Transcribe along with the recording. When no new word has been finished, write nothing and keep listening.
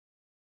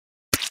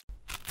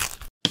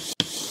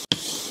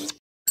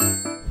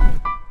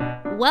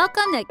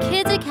Welcome to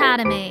Kids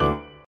Academy.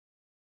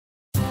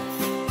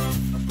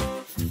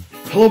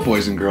 Hello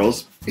boys and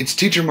girls, it's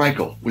Teacher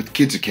Michael with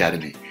Kids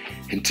Academy,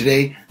 and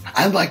today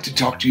I'd like to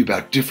talk to you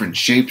about different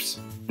shapes,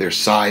 their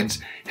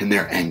sides, and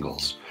their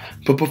angles.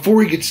 But before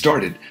we get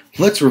started,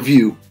 let's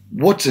review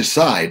what's a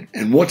side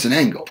and what's an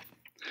angle.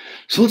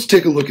 So let's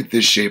take a look at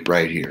this shape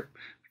right here.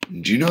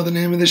 Do you know the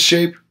name of this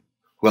shape?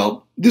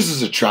 Well, this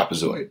is a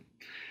trapezoid.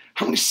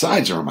 How many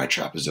sides are on my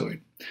trapezoid?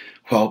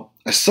 Well,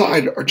 a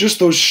side are just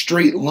those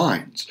straight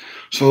lines.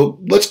 So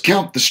let's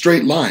count the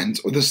straight lines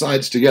or the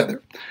sides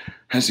together.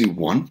 I see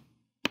 1,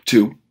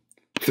 2,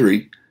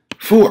 3,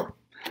 4.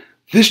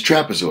 This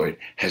trapezoid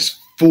has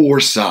 4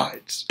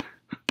 sides.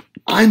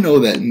 I know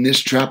that in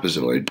this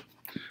trapezoid,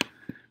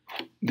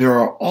 there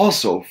are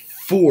also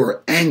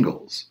 4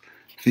 angles.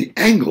 The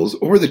angles,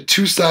 or where the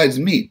 2 sides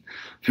meet,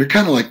 they're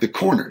kind of like the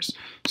corners.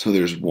 So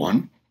there's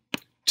 1,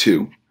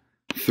 2,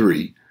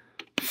 3,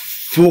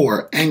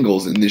 4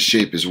 angles in this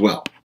shape as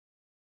well.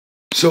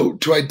 So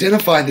to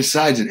identify the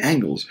sides and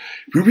angles,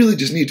 we really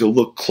just need to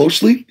look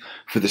closely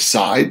for the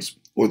sides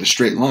or the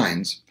straight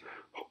lines,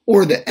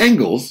 or the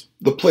angles,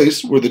 the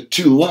place where the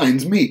 2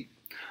 lines meet.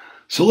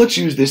 So let's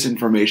use this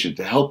information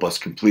to help us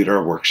complete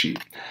our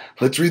worksheet.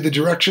 Let's read the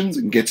directions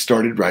and get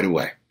started right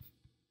away.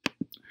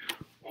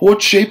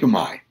 What shape am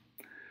I?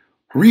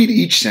 Read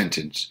each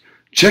sentence.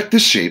 Check the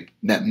shape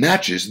that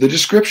matches the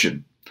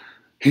description.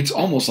 It's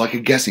almost like a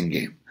guessing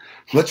game.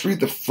 Let's read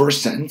the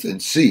first sentence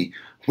and see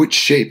which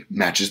shape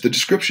matches the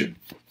description.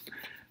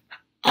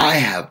 I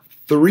have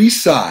 3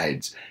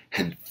 sides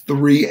and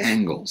 3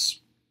 angles.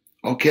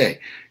 Okay,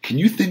 can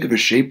you think of a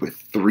shape with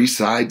 3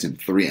 sides and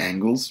 3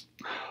 angles?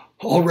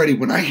 Already,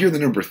 when I hear the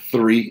number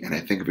 3 and I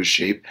think of a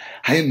shape,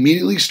 I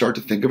immediately start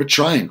to think of a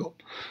triangle.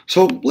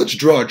 So let's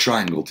draw a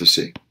triangle to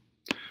see.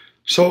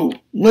 So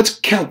let's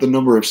count the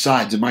number of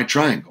sides in my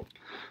triangle.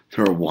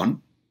 There are 1,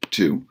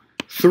 2,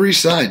 3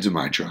 sides in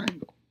my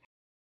triangle.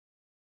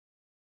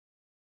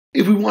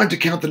 If we wanted to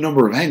count the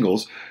number of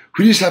angles,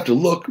 we just have to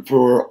look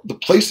for the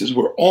places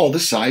where all the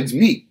sides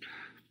meet.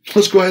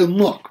 Let's go ahead and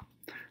look.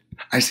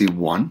 I see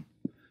 1,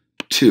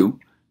 2,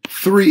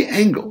 3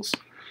 angles.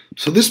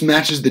 So this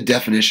matches the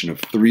definition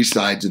of 3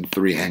 sides and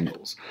 3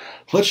 angles.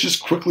 Let's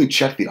just quickly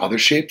check the other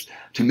shapes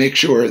to make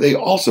sure they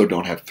also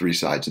don't have 3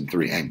 sides and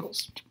 3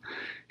 angles.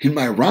 In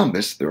my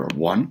rhombus, there are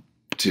 1,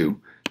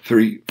 2,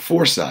 3,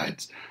 4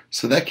 sides,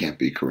 so that can't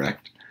be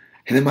correct.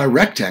 And in my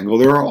rectangle,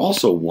 there are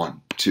also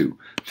 1, 2,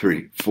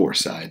 3, 4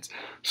 sides,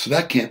 so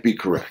that can't be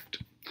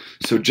correct.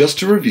 So just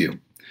to review,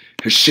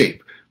 a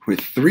shape with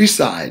 3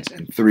 sides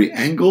and 3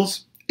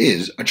 angles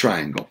is a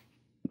triangle.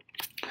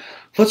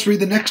 Let's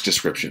read the next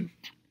description.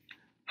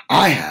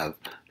 I have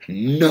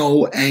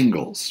no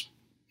angles.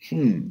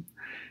 Can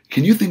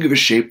you think of a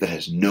shape that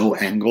has no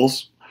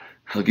angles?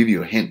 I'll give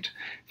you a hint.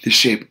 This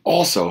shape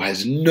also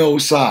has no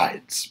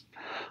sides.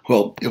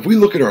 Well, if we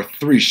look at our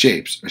 3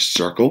 shapes, a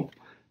circle,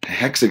 a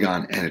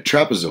hexagon, and a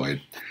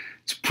trapezoid,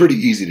 it's pretty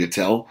easy to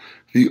tell.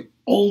 The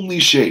only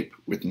shape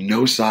with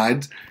no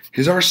sides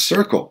is our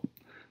circle,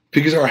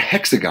 because our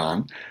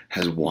hexagon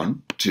has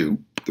 1, 2,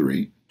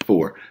 3,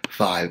 4,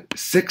 5,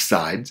 6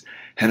 sides,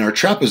 and our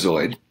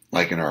trapezoid,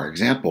 like in our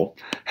example,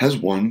 has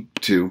 1,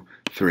 2,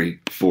 3,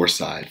 4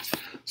 sides.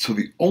 So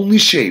the only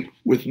shape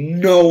with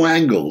no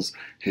angles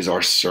is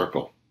our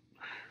circle.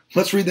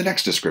 Let's read the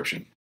next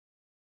description.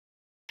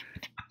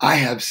 I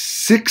have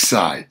 6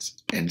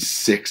 sides and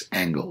 6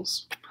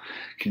 angles.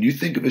 Can you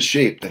think of a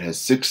shape that has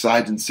 6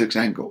 sides and 6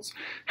 angles?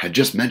 I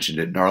just mentioned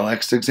it in our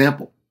last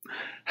example.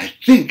 I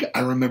think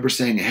I remember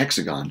saying a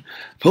hexagon,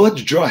 but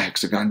let's draw a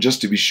hexagon just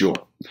to be sure.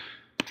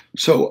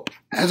 So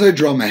as I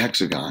draw my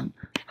hexagon,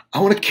 I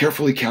want to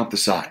carefully count the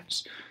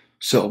sides.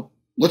 So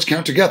let's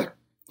count together.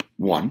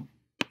 1,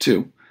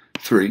 2,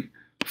 3,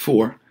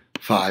 4,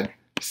 5,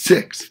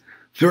 6.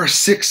 There are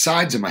 6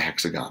 sides in my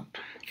hexagon.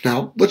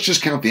 Now let's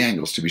just count the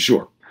angles to be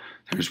sure.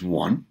 There's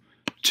 1,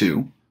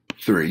 2,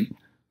 3,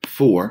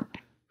 4,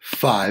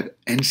 5,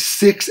 and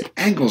 6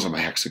 angles on my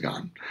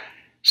hexagon.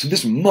 So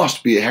this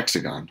must be a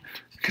hexagon,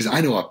 because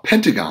I know a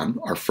pentagon,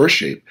 our first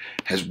shape,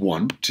 has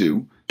 1,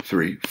 2,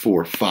 3,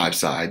 4, 5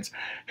 sides,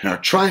 and our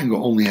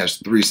triangle only has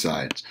 3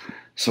 sides.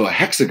 So a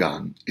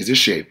hexagon is a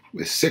shape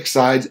with 6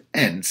 sides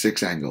and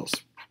 6 angles.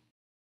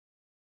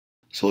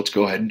 So let's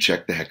go ahead and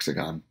check the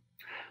hexagon.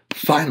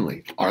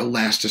 Finally, our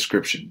last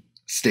description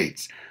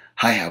states,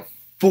 I have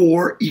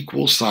 4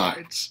 equal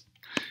sides.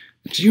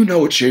 Do you know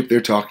what shape they're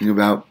talking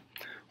about?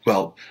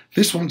 Well,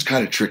 this one's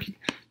kind of tricky,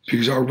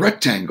 because our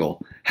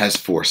rectangle has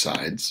 4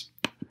 sides,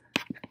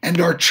 and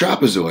our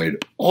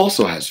trapezoid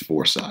also has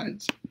 4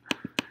 sides.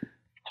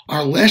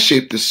 Our last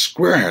shape, the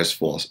square, has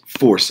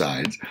 4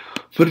 sides,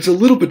 but it's a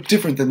little bit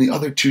different than the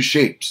other 2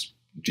 shapes.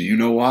 Do you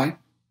know why?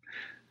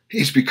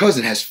 It's because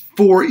it has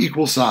 4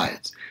 equal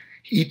sides.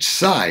 Each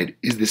side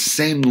is the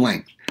same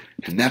length,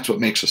 and that's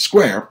what makes a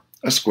square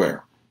a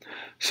square.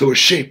 So a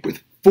shape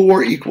with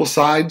 4 equal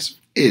sides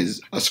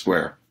is a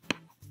square.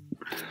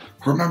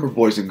 Remember,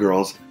 boys and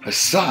girls, a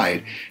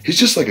side is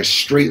just like a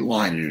straight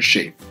line in a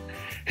shape,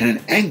 and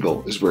an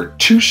angle is where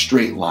 2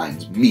 straight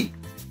lines meet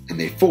and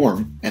they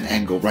form an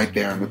angle right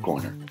there in the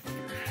corner.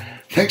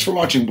 Thanks for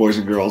watching, boys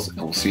and girls, and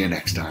we'll see you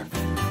next time.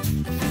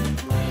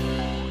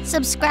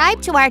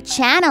 Subscribe to our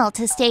channel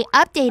to stay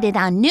updated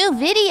on new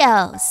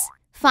videos.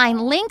 Find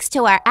links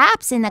to our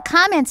apps in the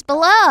comments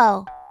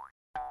below.